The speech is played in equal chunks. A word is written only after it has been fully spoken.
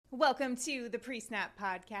Welcome to the Pre-Snap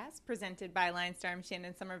Podcast, presented by Line Star. I'm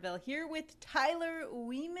Shannon Somerville here with Tyler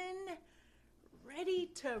Weeman,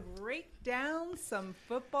 ready to break down some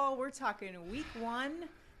football. We're talking week one,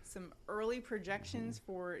 some early projections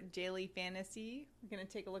for daily fantasy. We're going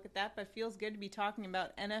to take a look at that, but it feels good to be talking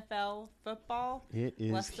about NFL football. It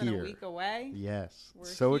is less than a week away. Yes, We're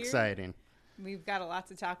so here. exciting. We've got a lot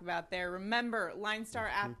to talk about there. Remember,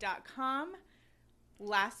 linestarapp.com.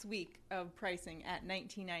 Last week of pricing at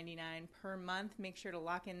 $19.99 per month. Make sure to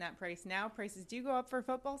lock in that price now. Prices do go up for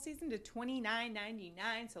football season to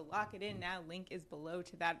 $29.99, so lock it in now. Link is below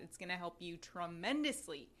to that. It's going to help you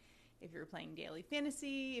tremendously if you're playing daily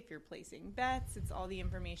fantasy, if you're placing bets. It's all the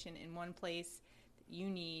information in one place that you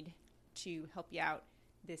need to help you out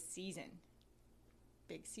this season.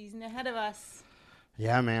 Big season ahead of us.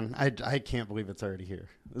 Yeah, man. I can't believe it's already here.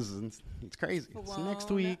 It's crazy. It's next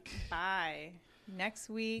week. Bye. Next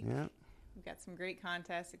week, yeah. We've got some great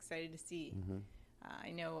contests. Excited to see.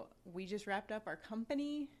 I know we just wrapped up our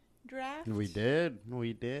company draft. We did.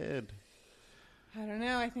 I don't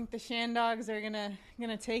know. I think the Shandogs are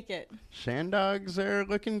gonna take it. Shandogs are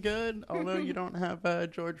looking good, although you don't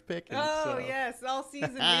have George Pickens. Oh, yes. All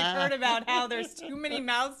season we've heard about how there's too many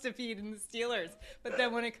mouths to feed in the Steelers. But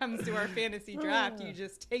then when it comes to our fantasy draft, you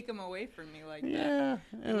just take them away from me like that. Yeah,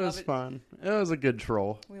 it was fun. It was a good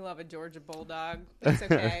troll. We love a Georgia Bulldog. That's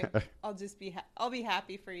okay. I'll be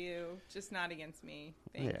happy for you, just not against me.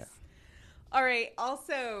 Thanks. Yeah. All right.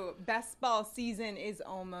 Also, best ball season is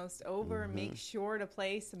almost over. Make sure to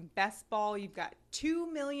play some best ball. You've got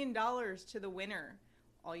 $2 million to the winner.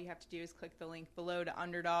 All you have to do is click the link below to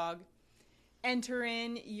Underdog. Enter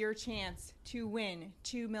in your chance to win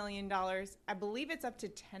 $2 million. I believe it's up to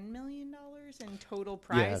 $10 million in total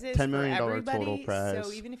prizes. Yeah, $10 million for everybody. total prize.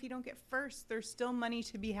 So even if you don't get first, there's still money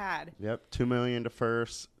to be had. Yep, $2 million to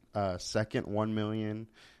first. Second, $1 million.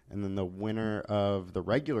 And then the winner of the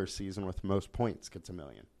regular season with most points gets $1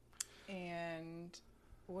 million. And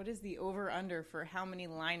what is the over/under for how many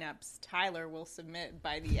lineups Tyler will submit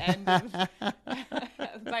by the end of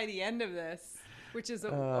by the end of this, which is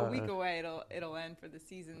a week away? It'll end for the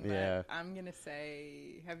season. But yeah. I'm gonna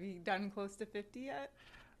say, have you done close to 50 yet?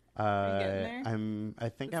 Are you getting there? I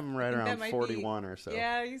think I'm right around 41 or so.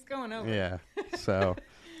 Yeah, he's going over. Yeah. So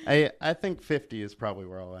I think 50 is probably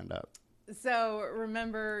where I'll end up. So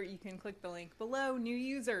remember, you can click the link below. New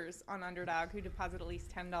users on Underdog who deposit at least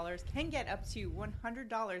 $10 can get up to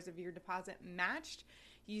 $100 of your deposit matched.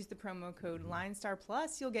 Use the promo code LineStar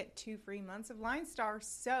Plus. You'll get 2 free months of LineStar.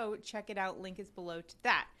 So check it out. Link is below to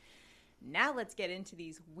that. Now let's get into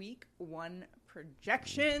these week one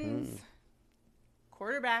projections.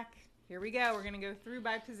 Quarterback. Here we go. We're going to go through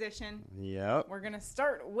by position. Yep. We're going to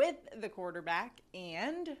start with the quarterback.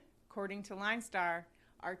 And according to LineStar,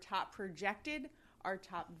 our top projected, our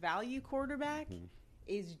top value quarterback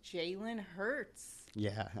is Jalen Hurts.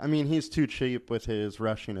 Yeah, I mean, he's too cheap with his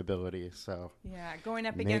rushing ability. So yeah, going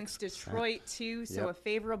up against Detroit too, so a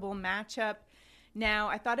favorable matchup. Now,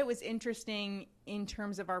 I thought it was interesting in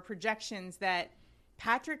terms of our projections that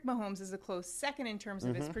Patrick Mahomes is a close second in terms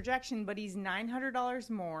of his projection, but he's $900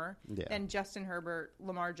 more than Justin Herbert,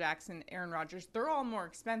 Lamar Jackson, Aaron Rodgers. They're all more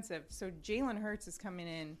expensive, so Jalen Hurts is coming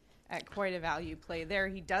in at quite a value play there.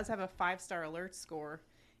 He does have a 5-star alert score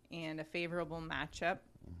and a favorable matchup.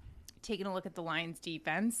 Taking a look at the Lions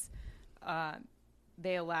defense,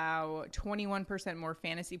 they allow 21% more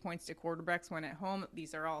fantasy points to quarterbacks when at home.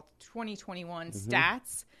 These are all 2021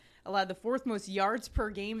 stats. Allow the 4th most yards per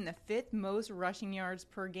game and the 5th most rushing yards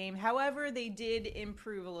per game. However, they did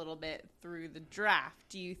improve a little bit through the draft.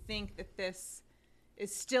 Do you think that this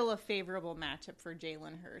is still a favorable matchup for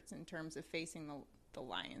Jalen Hurts in terms of facing the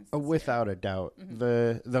Lions? Without a doubt.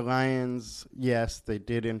 The Lions, yes, they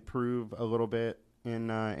did improve a little bit in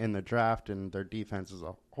the draft and their defense as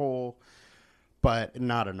a whole, but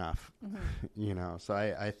not enough. So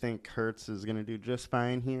I think Hurts is going to do just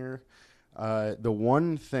fine here. The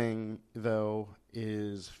one thing, though,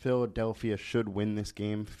 is Philadelphia should win this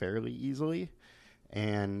game fairly easily,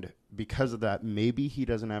 and because of that, maybe he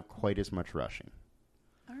doesn't have quite as much rushing.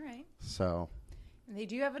 All right. So... They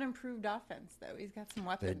do have an improved offense, though. He's got some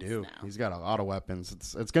weapons. They do. Now. He's got a lot of weapons.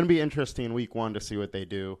 It's going to be interesting week one to see what they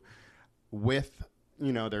do with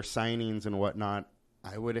their signings and whatnot.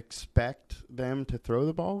 I would expect them to throw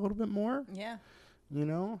the ball a little bit more. Yeah.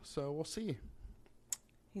 So we'll see.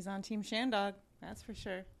 He's on Team Shandog, that's for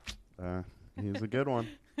sure. He's a good one.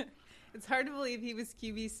 It's hard to believe he was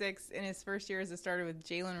QB6 in his first year as a starter with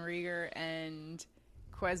Jalen Reagor and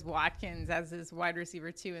Quez Watkins as his wide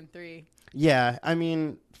receiver 2 and 3. Yeah, I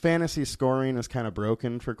mean, fantasy scoring is kind of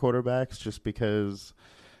broken for quarterbacks just because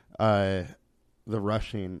the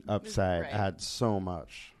rushing upside Right. adds so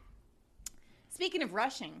much. Speaking of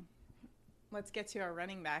rushing, let's get to our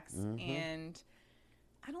running backs. And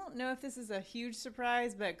I don't know if this is a huge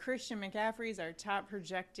surprise, but Christian McCaffrey is our top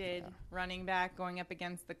projected running back going up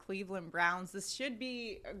against the Cleveland Browns. This should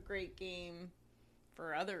be a great game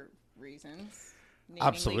for other reasons. Namely,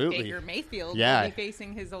 Absolutely. Baker Mayfield Yeah. will be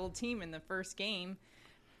facing his old team in the first game.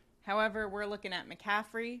 However, we're looking at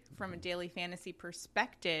McCaffrey from a daily fantasy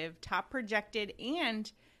perspective, top projected,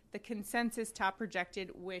 and the consensus top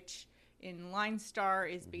projected, which in Line Star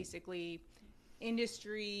is basically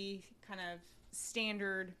industry kind of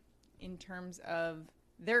standard in terms of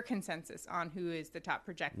their consensus on who is the top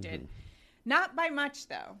projected. Not by much,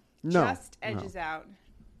 though. No, Just edges out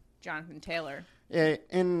Jonathan Taylor. Yeah,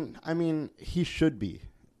 and I mean, he should be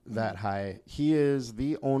that high. He is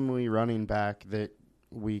the only running back that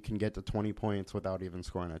we can get to 20 points without even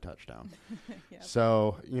scoring a touchdown. Yep.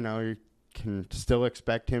 So, you can still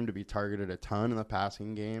expect him to be targeted a ton in the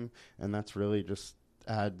passing game, and that's really just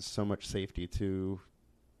adds so much safety to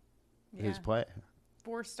his play.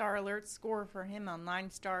 4-star alert score for him on Line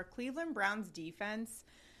Star. Cleveland Browns defense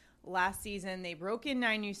last season, they broke in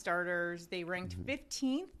 9 new starters. They ranked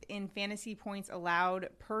 15th in fantasy points allowed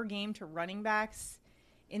per game to running backs.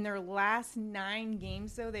 In their last 9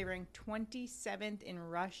 games, though, they ranked 27th in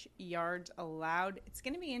rush yards allowed. It's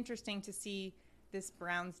going to be interesting to see this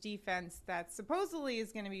Browns defense that supposedly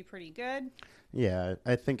is going to be pretty good. Yeah,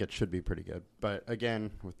 I think it should be pretty good. But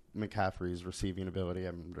again, with McCaffrey's receiving ability,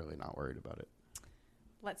 I'm really not worried about it.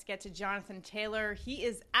 Let's get to Jonathan Taylor. He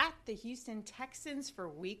is at the Houston Texans for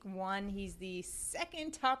week 1. He's the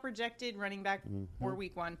second top projected running back for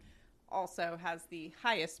week 1. Also has the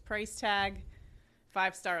highest price tag.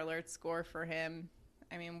 5-star alert score for him.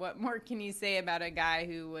 I mean, what more can you say about a guy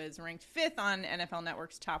who was ranked 5th on NFL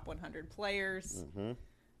Network's top 100 players,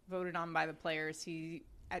 voted on by the players? He,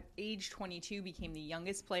 at age 22, became the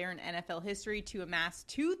youngest player in NFL history to amass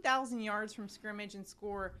 2,000 yards from scrimmage and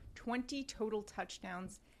score 20 total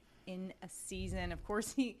touchdowns in a season. Of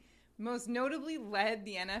course, he most notably led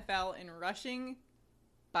the NFL in rushing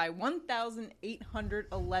by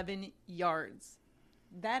 1,811 yards.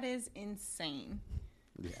 That is insane.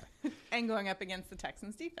 Yeah. And going up against the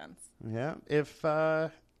Texans defense. Yeah. If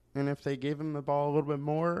they gave him the ball a little bit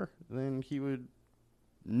more, then he would,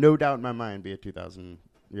 no doubt in my mind, be a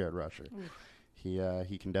 2,000-yard rusher.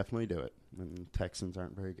 He can definitely do it. And Texans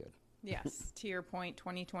aren't very good. Yes. To your point,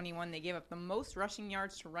 2021, they gave up the most rushing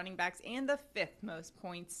yards to running backs and the 5th most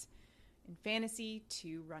points in fantasy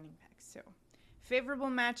to running backs. So, favorable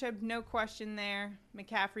matchup, no question there.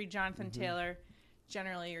 McCaffrey, Jonathan Taylor,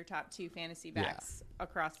 generally your top 2 fantasy backs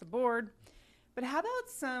across the board. But how about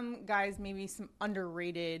some guys, maybe some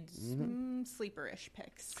underrated, sleeper-ish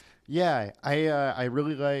picks? Yeah, I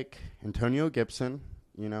really like Antonio Gibson.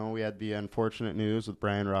 We had the unfortunate news with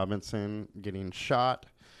Brian Robinson getting shot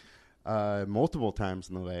multiple times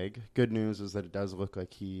in the leg. Good news is that it does look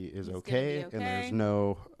like he is okay, and there's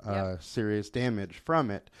no serious damage from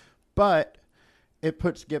it. But it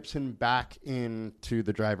puts Gibson back into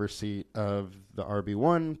the driver's seat of the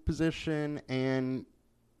RB1 position, and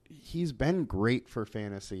he's been great for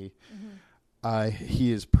fantasy.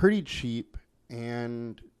 He is pretty cheap,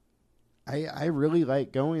 and I really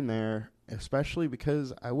like going there, especially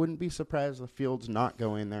because I wouldn't be surprised if Fields not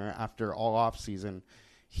going there after all offseason,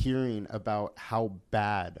 hearing about how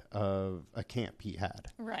bad of a camp he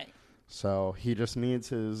had. Right. So he just needs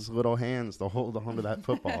his little hands to hold on to that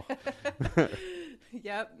football.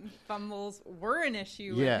 Yep. Fumbles were an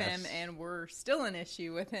issue with him, and were still an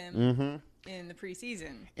issue with him in the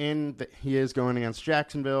preseason. And he is going against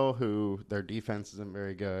Jacksonville, who their defense isn't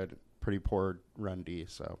very good. Pretty poor run D.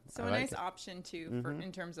 So a nice option, too, for,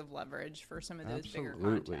 in terms of leverage for some of those bigger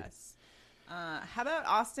contests. How about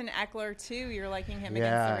Austin Eckler, too? You're liking him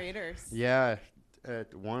against the Raiders. Yeah.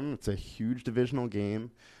 It's a huge divisional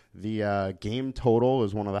game. The game total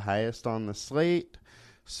is one of the highest on the slate.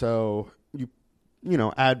 So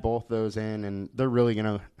add both those in, and they're really going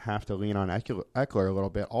to have to lean on Eckler a little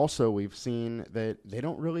bit. Also, we've seen that they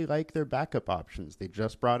don't really like their backup options. They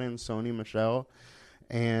just brought in Sony Michel,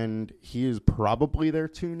 and he is probably their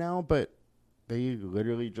 2 now, but they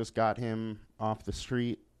literally just got him off the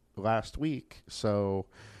street last week. So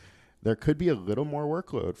there could be a little more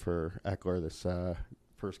workload for Eckler this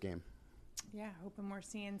first game. Yeah, hoping we're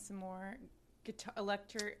seeing some more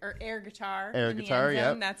air guitar in the end zone.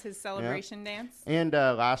 Yep. That's his celebration dance. And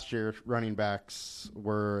last year, running backs it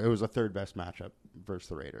was a third best matchup versus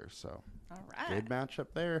the Raiders. So all right, good matchup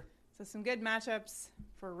there. So some good matchups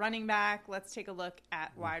for running back. Let's take a look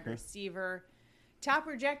at wide receiver. Top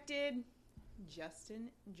projected, Justin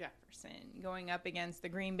Jefferson going up against the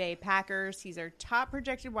Green Bay Packers. He's our top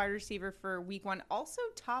projected wide receiver for week 1. Also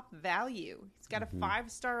top value. He's got a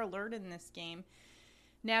 5-star alert in this game.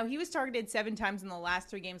 Now, he was targeted 7 times in the last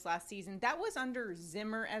 3 games last season. That was under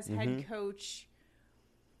Zimmer as head coach.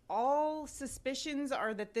 All suspicions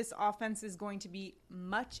are that this offense is going to be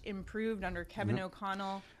much improved under Kevin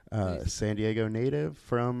O'Connell. San Diego native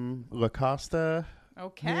from La Costa.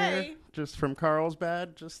 Okay. Here, just from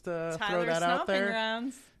Carlsbad. Just throw that out there.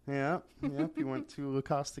 Grounds. Yeah. Yep. He went to La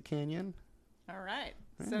Costa Canyon. All right.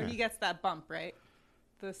 Yeah. So he gets that bump, right?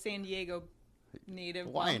 The San Diego native.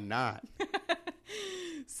 Why bump. not?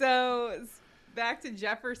 So back to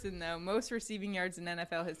Jefferson, though. Most receiving yards in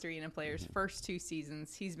NFL history in a player's first 2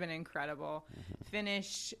 seasons. He's been incredible.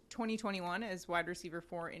 Finished 2021 as wide receiver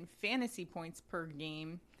 4 in fantasy points per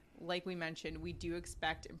game. Like we mentioned, we do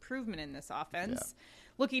expect improvement in this offense. Yeah.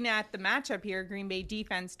 Looking at the matchup here, Green Bay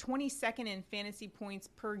defense, 22nd in fantasy points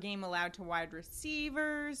per game allowed to wide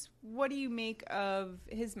receivers. What do you make of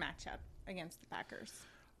his matchup against the Packers?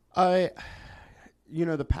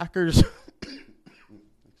 The Packers...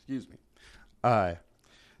 Excuse me.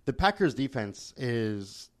 The Packers defense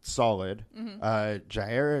is solid.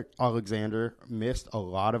 Jair Alexander missed a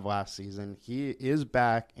lot of last season. He is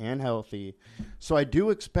back and healthy. So I do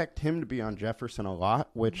expect him to be on Jefferson a lot,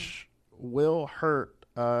 which will hurt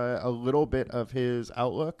a little bit of his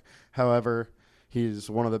outlook. However, he's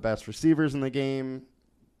one of the best receivers in the game.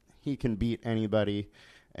 He can beat anybody.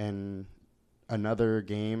 And another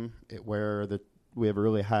game where we have a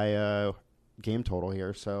really high game total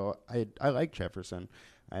here. So I like Jefferson.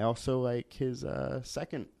 I also like his the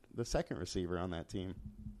second receiver on that team.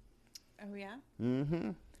 Oh, yeah?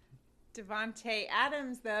 Mm-hmm. Devontae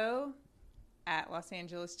Adams, though, at Los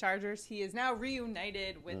Angeles Chargers. He is now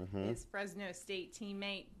reunited with his Fresno State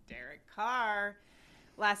teammate, Derek Carr.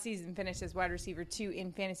 Last season finished as wide receiver 2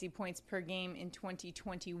 in fantasy points per game in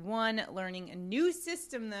 2021. Learning a new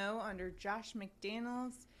system, though, under Josh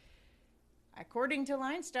McDaniels. According to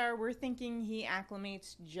LineStar, we're thinking he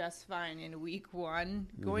acclimates just fine in week 1.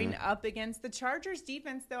 Going up against the Chargers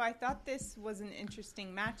defense, though, I thought this was an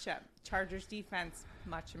interesting matchup. Chargers defense,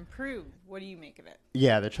 much improved. What do you make of it?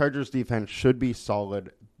 Yeah, the Chargers defense should be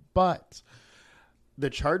solid, but the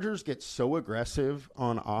Chargers get so aggressive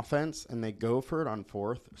on offense and they go for it on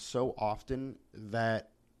 4th so often that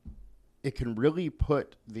it can really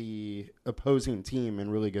put the opposing team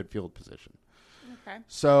in really good field position. Okay.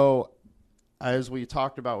 So, as we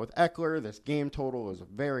talked about with Eckler, this game total is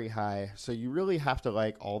very high. So you really have to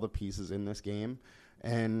like all the pieces in this game.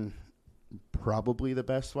 And probably the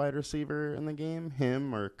best wide receiver in the game,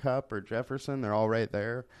 him or Kupp or Jefferson, they're all right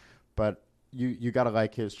there. But you got to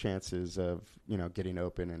like his chances of, getting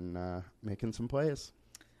open and making some plays.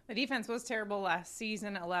 The defense was terrible last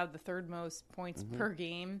season, allowed the 3rd most points per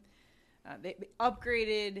game. They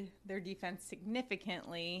upgraded their defense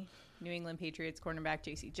significantly. New England Patriots cornerback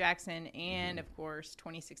J.C. Jackson and, of course,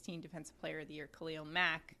 2016 Defensive Player of the Year Khalil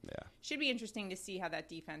Mack. Yeah. Should be interesting to see how that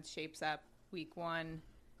defense shapes up week 1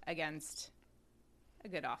 against a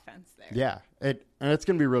good offense there. Yeah, and it's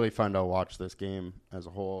going to be really fun to watch this game as a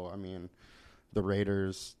whole. I mean, the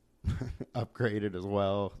Raiders upgraded as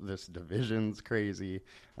well. This division's crazy.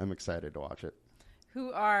 I'm excited to watch it.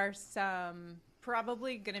 Who are some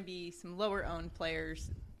probably going to be some lower-owned players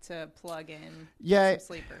to plug in? Yeah, some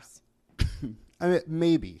sleepers. I mean,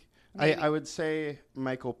 maybe. I would say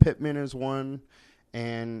Michael Pittman is one,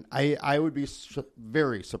 and I would be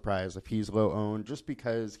very surprised if he's low-owned just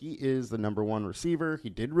because he is the number 1 receiver. He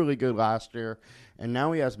did really good last year, and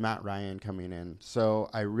now he has Matt Ryan coming in. So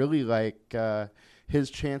I really like his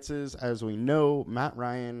chances. As we know, Matt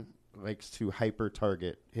Ryan likes to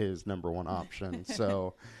hyper-target his number 1 option.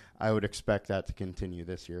 So I would expect that to continue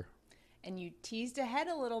this year. And you teased ahead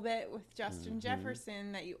a little bit with Justin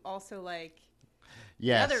Jefferson that you also like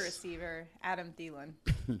the other receiver, Adam Thielen.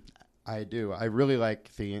 I do. I really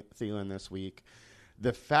like Thielen this week.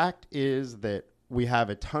 The fact is that we have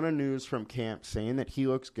a ton of news from camp saying that he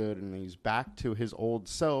looks good and he's back to his old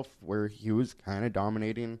self where he was kind of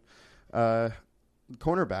dominating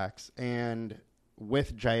cornerbacks. And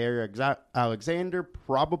with Jair Alexander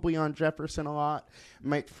probably on Jefferson a lot,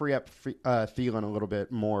 might free up Thielen a little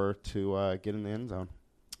bit more to get in the end zone.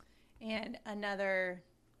 And another,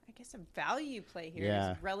 I guess, a value play here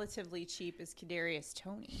is relatively cheap is Kadarius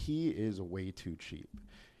Toney. He is way too cheap.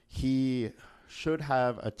 He should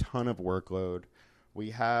have a ton of workload.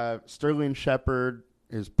 We have Sterling Shepard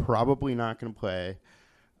is probably not going to play.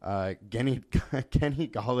 Kenny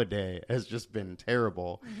Golladay has just been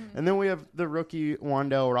terrible. And then we have the rookie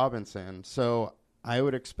Wan'Dale Robinson. So I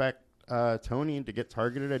would expect Tony to get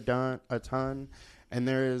targeted a ton. And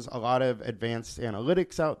there's a lot of advanced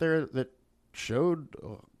analytics out there that showed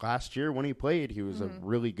last year when he played, he was a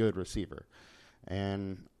really good receiver.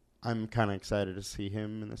 And I'm kind of excited to see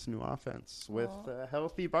him in this new offense with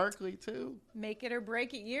healthy Barkley, too. Make it or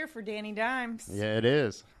break it year for Danny Dimes. Yeah, it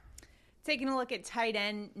is. Taking a look at tight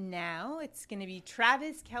end now, it's going to be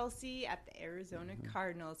Travis Kelce at the Arizona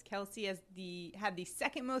Cardinals. Kelce had the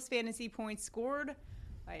second most fantasy points scored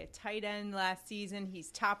by a tight end last season.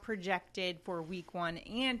 He's top projected for week 1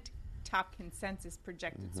 and top consensus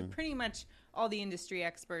projected. So pretty much all the industry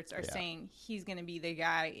experts are saying he's going to be the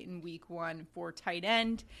guy in week 1 for tight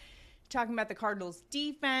end. Talking about the Cardinals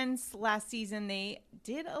defense, last season they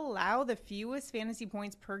did allow the fewest fantasy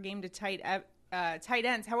points per game to tight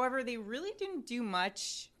ends. However, they really didn't do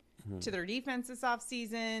much to their defense this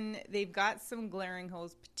offseason. They've got some glaring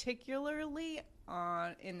holes, particularly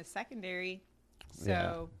in the secondary.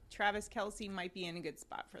 So Travis Kelce might be in a good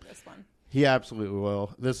spot for this one. He absolutely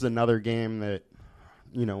will. This is another game that,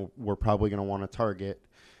 we're probably going to want to target,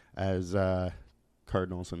 as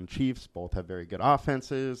Cardinals and Chiefs both have very good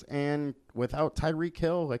offenses. And without Tyreek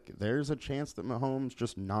Hill, there's a chance that Mahomes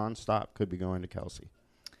just nonstop could be going to Kelce.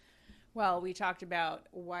 Well, we talked about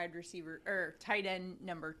tight end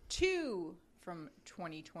number 2 from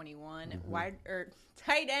 2021.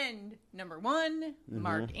 Tight end number 1,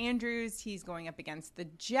 Mark Andrews. He's going up against the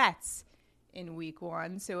Jets in week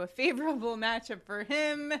 1. So a favorable matchup for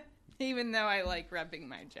him, even though I like repping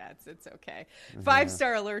my Jets. It's okay.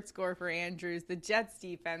 5-star alert score for Andrews. The Jets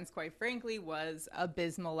defense, quite frankly, was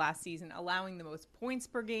abysmal last season, allowing the most points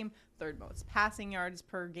per game, 3rd most passing yards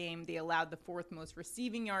per game. They allowed the 4th most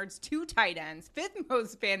receiving yards to tight ends, 5th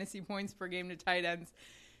most fantasy points per game to tight ends.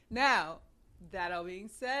 Now, that all being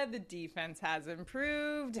said, the defense has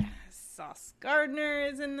improved. Sauce Gardner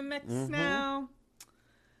is in the mix now,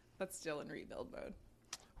 but still in rebuild mode.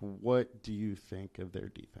 What do you think of their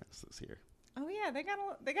defense this year? Oh yeah, they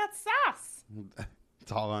got Sauce.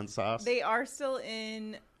 It's all on Sauce. They are still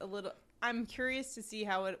in a little. I'm curious to see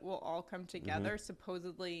how it will all come together.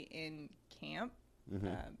 Supposedly in camp,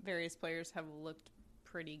 various players have looked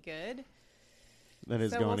pretty good. That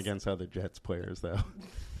is going against other Jets players, though.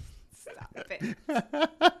 Stop it.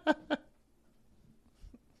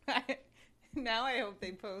 Now I hope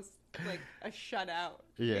they post a shutout.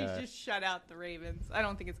 Yeah. They just shut out the Ravens. I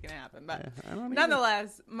don't think it's going to happen, but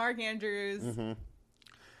nonetheless, Mark Andrews,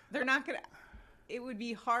 they're not going to. It would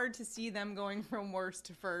be hard to see them going from worst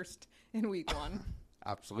to first in week 1.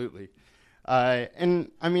 Absolutely.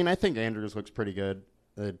 And I mean, I think Andrews looks pretty good.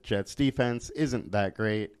 The Jets defense isn't that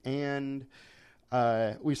great. And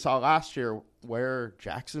we saw last year where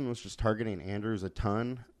Jackson was just targeting Andrews a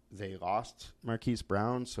ton. They lost Marquise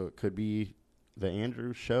Brown, so it could be the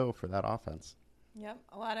Andrews show for that offense. Yep.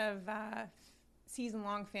 A lot of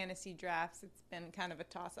season-long fantasy drafts. It's been kind of a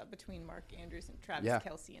toss-up between Mark Andrews and Travis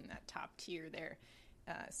Kelce in that top tier there.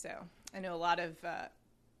 So I know a lot of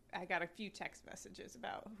I got a few text messages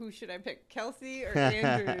about who should I pick, Kelce or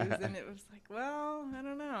Andrews, and it was like, well, I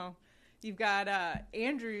don't know. You've got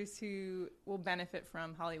Andrews, who will benefit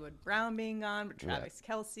from Hollywood Brown being gone, but Travis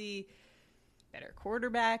Kelce, better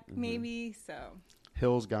quarterback maybe. So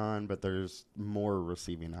Hill's gone, but there's more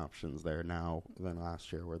receiving options there now than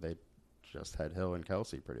last year, where they just had Hill and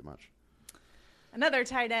Kelce pretty much. Another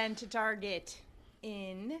tight end to target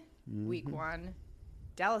in week 1.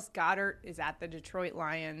 Dallas Goedert is at the Detroit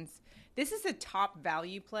Lions. This is a top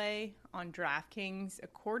value play on DraftKings.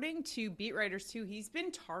 According to Beat Writers 2, he's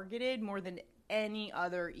been targeted more than any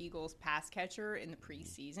other Eagles pass catcher in the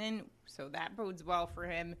preseason, so that bodes well for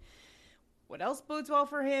him. What else bodes well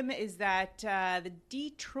for him is that the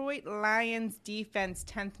Detroit Lions defense,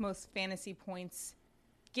 10th most fantasy points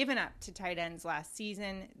given up to tight ends last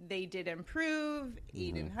season. They did improve.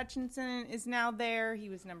 Aiden Hutchinson is now there. He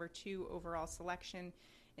was number 2 overall selection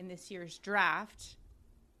in this year's draft.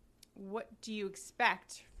 What do you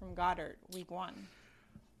expect from Goddard week 1?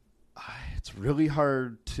 It's really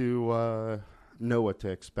hard to know what to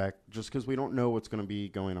expect just because we don't know what's going to be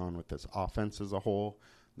going on with this offense as a whole.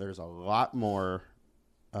 There's a lot more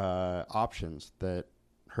options that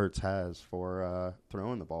Hurts has for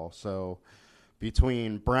throwing the ball. So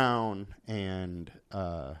between Brown and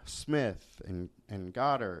Smith and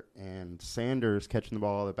Goddard and Sanders catching the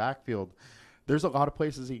ball out of the backfield, there's a lot of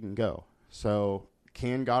places he can go. So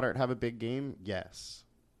can Goddard have a big game? Yes.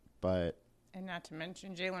 And not to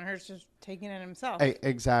mention Jalen Hurts just taking it himself.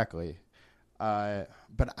 Exactly. But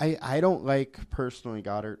I don't like personally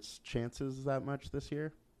Goddard's chances that much this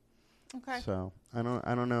year. Okay. So I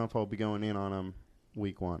don't know if I'll be going in on him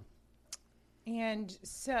week 1. And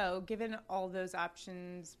so, given all those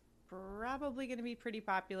options, probably going to be pretty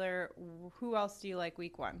popular. Who else do you like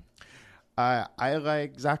week 1? I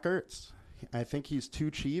like Zach Ertz. I think he's too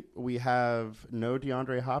cheap. We have no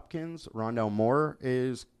DeAndre Hopkins. Rondale Moore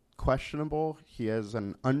is questionable. He has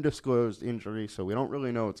an undisclosed injury, so we don't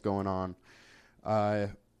really know what's going on.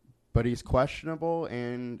 But he's questionable,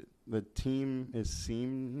 and the team is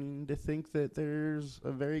seeming to think that there's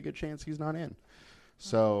a very good chance he's not in.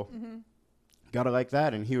 So gotta like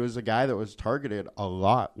that. And he was a guy that was targeted a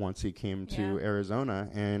lot once he came to Arizona,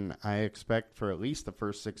 and I expect for at least the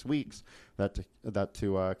first 6 weeks that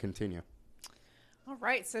to continue. All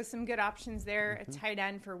right, so some good options there at tight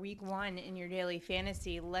end for week 1 in your daily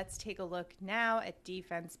fantasy. Let's take a look now at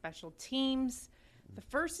defense special teams. The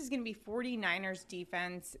first is going to be 49ers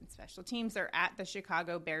defense and special teams. They're at the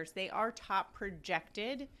Chicago Bears. They are top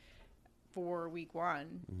projected for week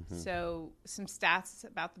 1. So some stats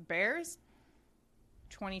about the Bears.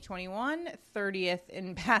 2021, 30th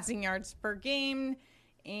in passing yards per game.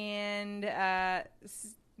 And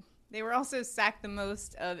they were also sacked the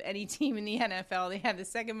most of any team in the NFL. They had the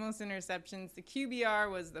second most interceptions. The QBR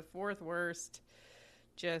was the 4th worst.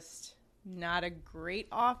 Just not a great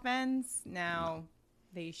offense. Now,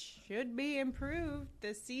 they should be improved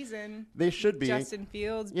this season. They should be. Justin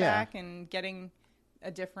Fields back and getting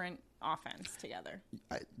a different offense together.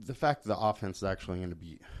 The fact that the offense is actually going to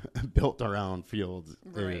be built around Fields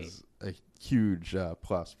is a huge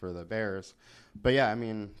plus for the Bears. But, yeah, I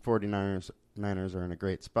mean, 49ers are in a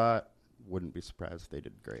great spot. Wouldn't be surprised if they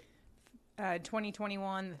did great.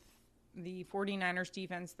 2021, the 49ers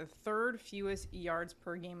defense, the 3rd fewest yards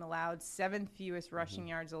per game allowed, 7th fewest rushing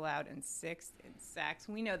yards allowed, and 6th in sacks.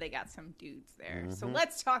 We know they got some dudes there. So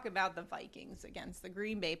let's talk about the Vikings against the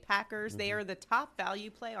Green Bay Packers. They are the top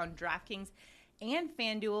value play on DraftKings and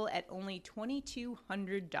FanDuel at only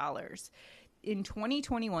 $2,200. In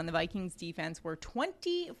 2021, the Vikings defense were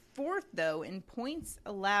 24th, though, in points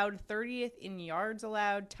allowed, 30th in yards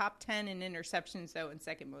allowed, top 10 in interceptions, though, and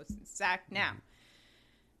second most in sack. Now,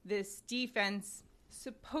 this defense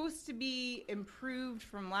supposed to be improved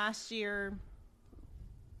from last year.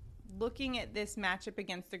 Looking at this matchup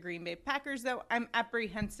against the Green Bay Packers, though, I'm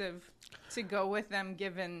apprehensive to go with them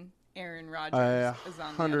given Aaron Rodgers is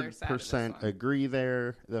on the other side of this one. 100% agree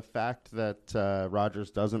there. The fact that Rodgers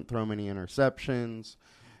doesn't throw many interceptions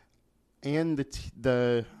and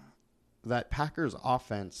that Packers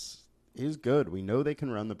offense is good. We know they can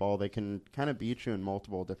run the ball. They can kind of beat you in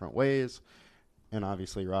multiple different ways. And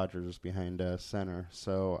obviously Rodgers is behind center.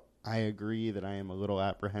 So I agree that I am a little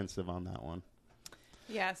apprehensive on that one.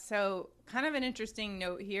 Yeah, so kind of an interesting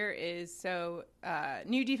note here is,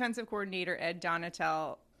 new defensive coordinator Ed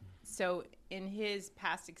Donatel. So in his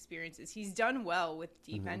past experiences, he's done well with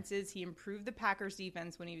defenses. He improved the Packers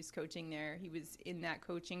defense when he was coaching there. He was in that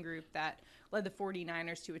coaching group that led the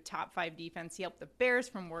 49ers to a top 5 defense. He helped the Bears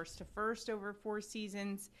from worst to first over 4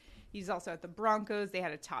 seasons. He's also at the Broncos. They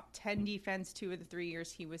had a top 10 defense 2 of the 3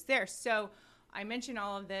 years he was there. So I mention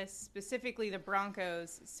all of this, specifically the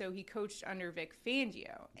Broncos. So he coached under Vic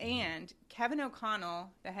Fangio. And Kevin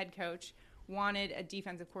O'Connell, the head coach, wanted a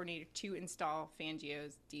defensive coordinator to install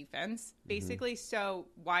Fangio's defense, basically. So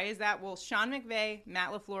why is that? Well, Sean McVay,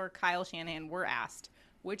 Matt LaFleur, Kyle Shanahan were asked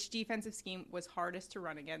which defensive scheme was hardest to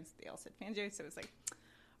run against. They all said Fangio. So it was like,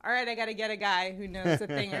 all right, I got to get a guy who knows a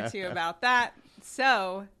thing or two about that.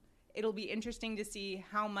 So it'll be interesting to see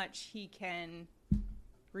how much he can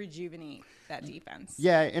rejuvenate that defense.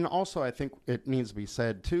 Yeah, and also I think it needs to be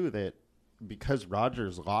said, too, that because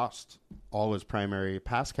Rodgers lost all his primary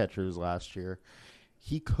pass catchers last year,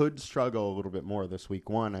 he could struggle a little bit more this week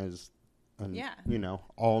 1 as,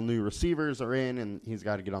 all new receivers are in, and he's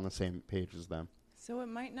got to get on the same page as them. So it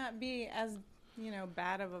might not be as,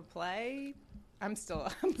 bad of a play. I'm still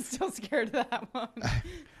scared of that one.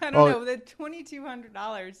 I don't know. The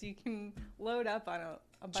 $2,200, you can load up on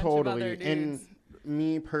a bunch of other dudes. And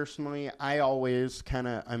me personally, I always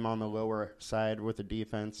I'm on the lower side with the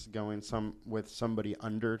defense, going with somebody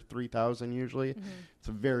under 3,000 usually. It's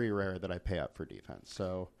very rare that I pay up for defense.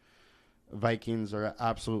 So Vikings are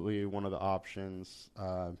absolutely one of the options.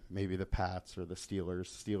 Maybe the Pats or the Steelers.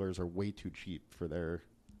 Steelers are way too cheap for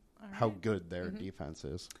how good their defense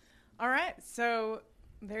is. All right, so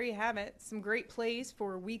there you have it. Some great plays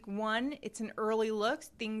for week 1. It's an early look.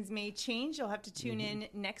 Things may change. You'll have to tune in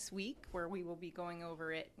next week where we will be going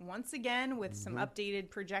over it once again with some updated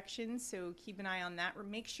projections. So keep an eye on that.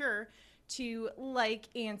 Make sure to like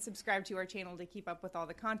and subscribe to our channel to keep up with all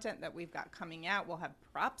the content that we've got coming out. We'll have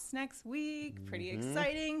props next week. Pretty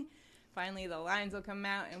exciting. Finally, the lines will come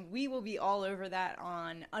out, and we will be all over that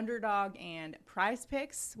on Underdog and Prize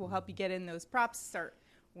Picks. We'll help you get in those props, start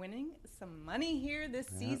winning some money here this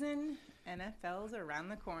season. NFL's around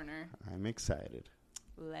the corner. I'm excited.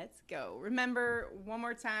 Let's go. Remember, one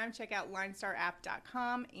more time, check out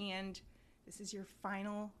linestarapp.com. And this is your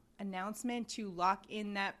final announcement to lock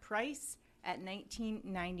in that price at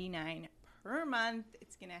 $19.99 per month.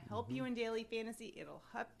 It's going to help you in daily fantasy. It'll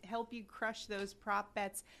help you crush those prop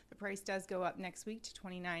bets. The price does go up next week to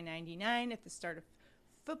 $29.99 at the start of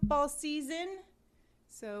football season.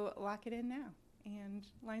 So lock it in now. And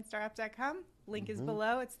linestarapp.com. Link is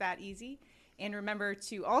below. It's that easy. And remember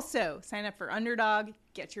to also sign up for Underdog.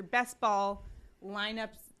 Get your best ball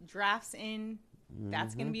lineups, drafts in.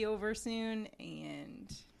 That's going to be over soon.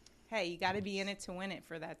 And hey, you got to be in it to win it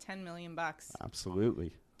for that $10 million.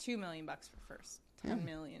 Absolutely. $2 million for first. $10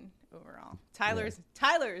 million overall. Tyler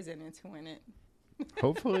is in it to win it.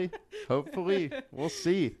 Hopefully. We'll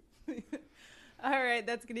see. All right,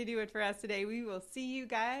 that's going to do it for us today. We will see you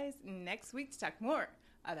guys next week to talk more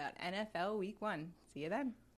about NFL Week 1. See you then.